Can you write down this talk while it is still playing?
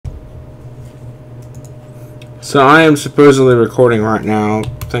So I am supposedly recording right now,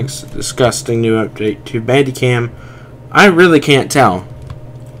 thanks to the disgusting new update to Bandicam. I really can't tell.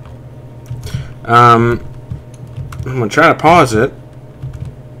 I'm going to try to pause it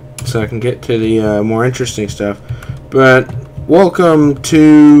so I can get to the more interesting stuff. But welcome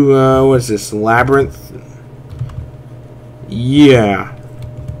to, what is this, Labyrinth? Yeah.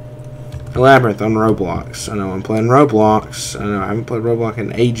 Labyrinth on Roblox. I know I'm playing Roblox. I know I haven't played Roblox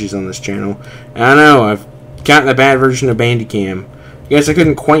in ages on this channel. And I know I've gotten a bad version of Bandicam. I guess I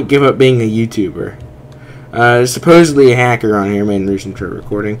couldn't quite give up being a YouTuber. There's supposedly a hacker on here, main reason for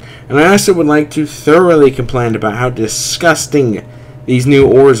recording. And I also would like to thoroughly complain about how disgusting these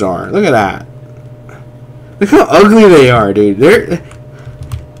new ores are. Look at that. Look how ugly they are, dude.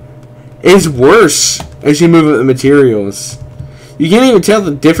 It's worse as you move up the materials. You can't even tell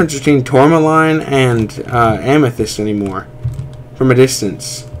the difference between tourmaline and amethyst anymore from a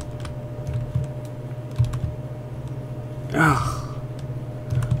distance. Ugh.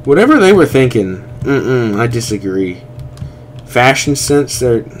 Whatever they were thinking, I disagree. Fashion sense,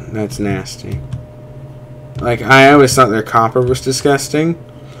 that's nasty. Like, I always thought their copper was disgusting,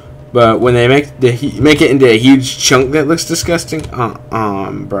 but when they make it into a huge chunk that looks disgusting,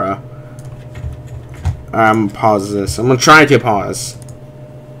 bruh. I'm gonna pause this. I'm gonna try to pause.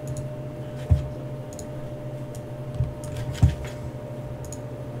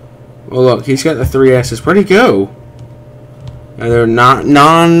 Well, look, he's got the 3 S's. Where'd he go? They're not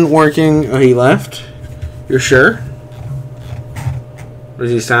non-working. Oh, he left? You're sure?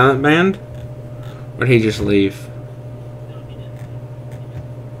 Was he silent banned? Or did he just leave?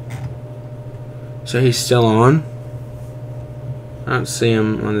 So he's still on? I don't see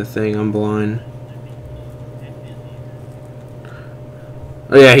him on the thing. I'm blind.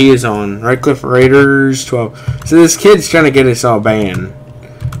 Oh yeah, he is on. Redcliffe Raiders 12. So this kid's trying to get us all banned.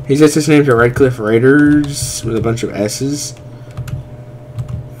 He sets his name to Redcliffe Raiders with a bunch of S's.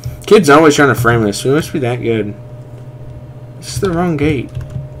 Kid's always trying to frame us. We must be that good. This is the wrong gate.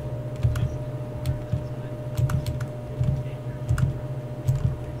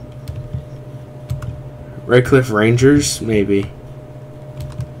 Redcliffe Rangers? Maybe.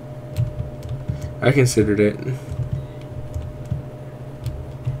 I considered it.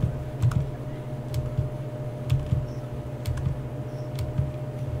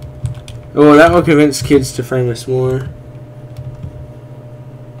 Oh, that will convince kids to frame us more.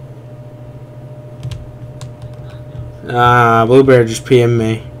 Blue Bear just PM'd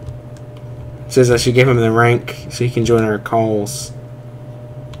me. Says I should give him the rank so he can join our calls.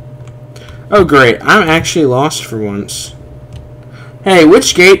 Oh great, I'm actually lost for once. Hey,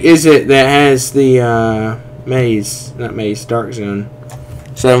 which gate is it that has the maze? Not maze, dark zone.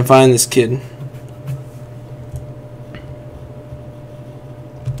 So I can find this kid.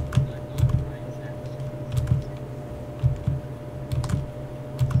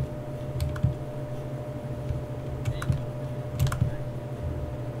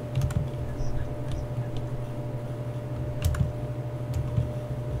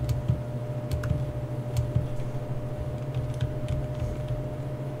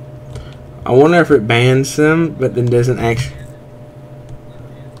 I wonder if it bans them, but then doesn't actually...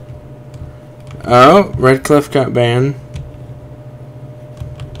 Oh, Redcliffe got banned.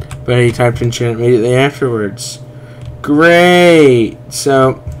 But he typed in chat immediately afterwards. Great!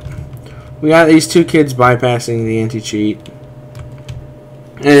 So, we got these 2 kids bypassing the anti-cheat.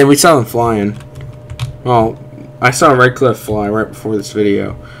 And then we saw them flying. Well, I saw Redcliffe fly right before this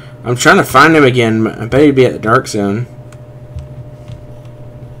video. I'm trying to find him again, but I bet he'd be at the dark zone.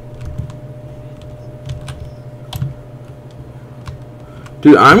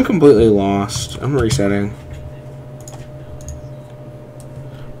 Dude, I'm completely lost. I'm resetting.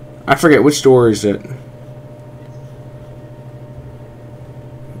 I forget which door is it.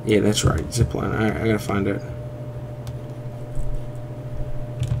 Yeah, that's right. Zipline. I gotta find it.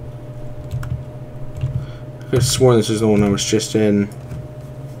 I could have sworn this is the one I was just in.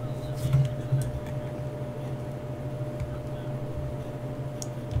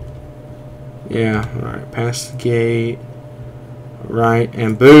 Yeah, alright. Past the gate. Right,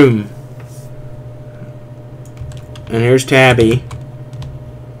 and boom. And here's Tabby.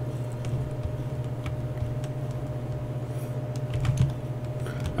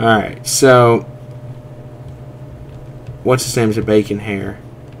 Alright, so what's his name's a bacon hair.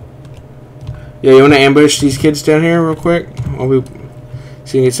 Yeah, you wanna ambush these kids down here real quick? While we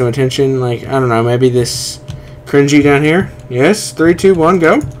see you get some attention, like, I don't know, maybe this cringy down here? Yes, 3, 2, 1,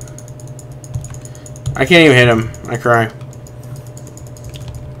 go. I can't even hit him. I cry.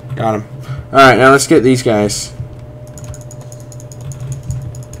 Got him. Alright, now let's get these guys.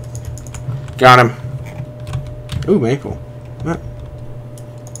 Got him. Ooh, maple. What?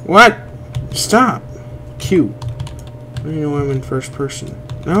 What? Stop. Q. I don't know why I'm in first person.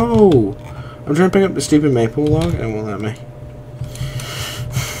 No! I'm trying to pick up the stupid maple log and it won't let me.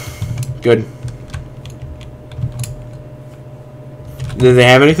 Good. Did they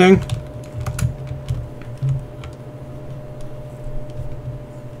have anything?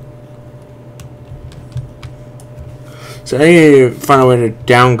 So I need to find a way to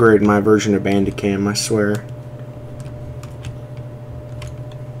downgrade my version of Bandicam, I swear.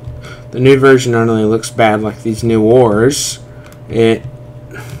 The new version not only looks bad like these new wars, it...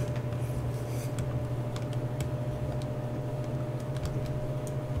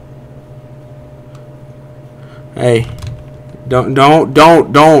 Hey. Don't.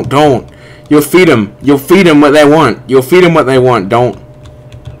 You'll feed them. You'll feed them what they want. You'll feed them what they want. Don't.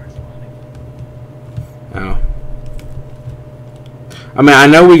 Oh. I mean, I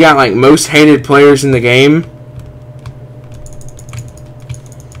know we got like most hated players in the game.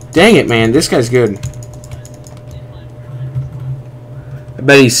 Dang it, man. This guy's good. I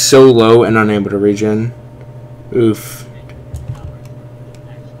bet he's so low and unable to regen. Oof.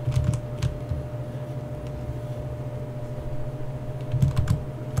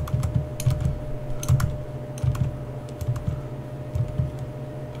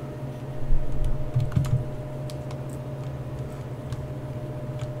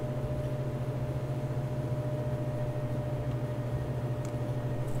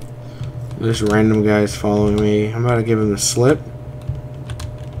 There's random guys following me. I'm about to give him the slip.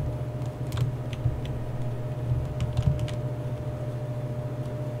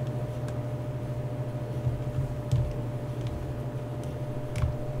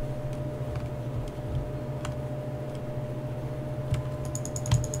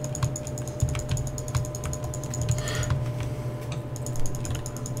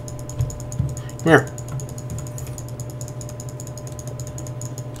 Here.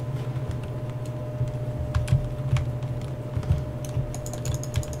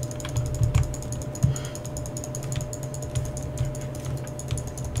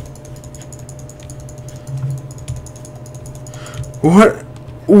 What?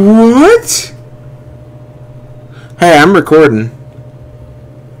 What? Hey, I'm recording.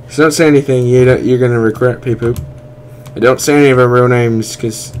 So don't say anything you're gonna regret, people. And don't say any of our real names,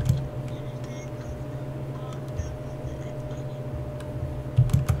 cause.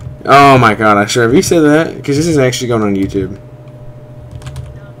 Oh my God! I sure have you said that? Because this is actually going on YouTube.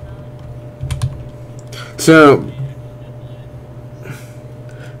 So.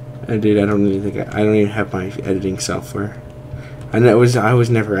 Dude, I don't even have my editing software. And I was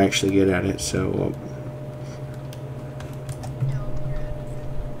never actually good at it, so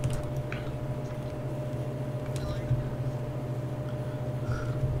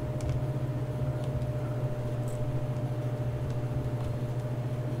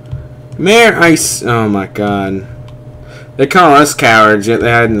Mayor Ice. Oh my God, they call us cowards, yet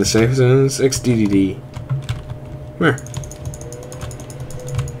they hide in the safe zones. XDDD. Where?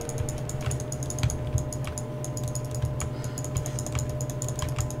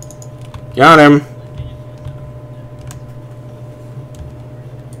 Got him.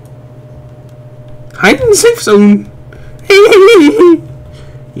 Hide in the safe zone.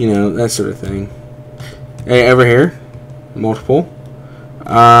 You know, that sort of thing. Hey, over here. Multiple.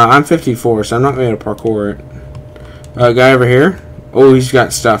 I'm 54, so I'm not going to parkour it. Guy over here. Oh, he's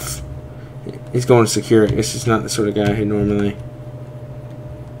got stuff. He's going to secure it. This is not the sort of guy who normally...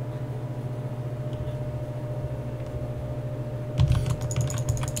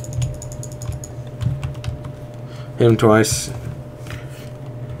 Hit him twice.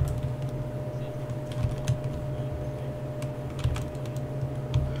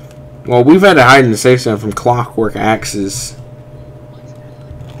 Well, we've had to hide in the safe zone from clockwork axes.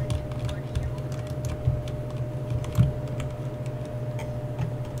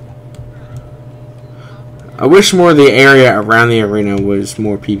 I wish more of the area around the arena was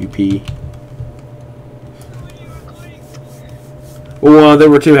more PvP. Well, there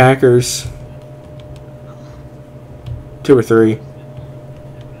were 2 hackers. 2 or 3.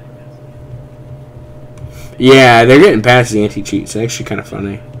 Yeah, they're getting past the anti-cheats. It's actually kind of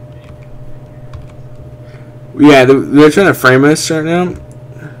funny. Yeah, they're trying to frame us right now.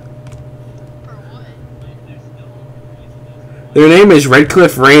 Their name is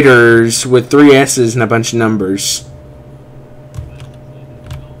Redcliffe Raiders with 3 S's and a bunch of numbers.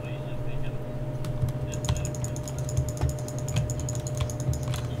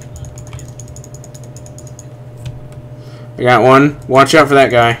 I got one. Watch out for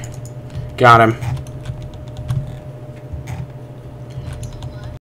that guy. Got him.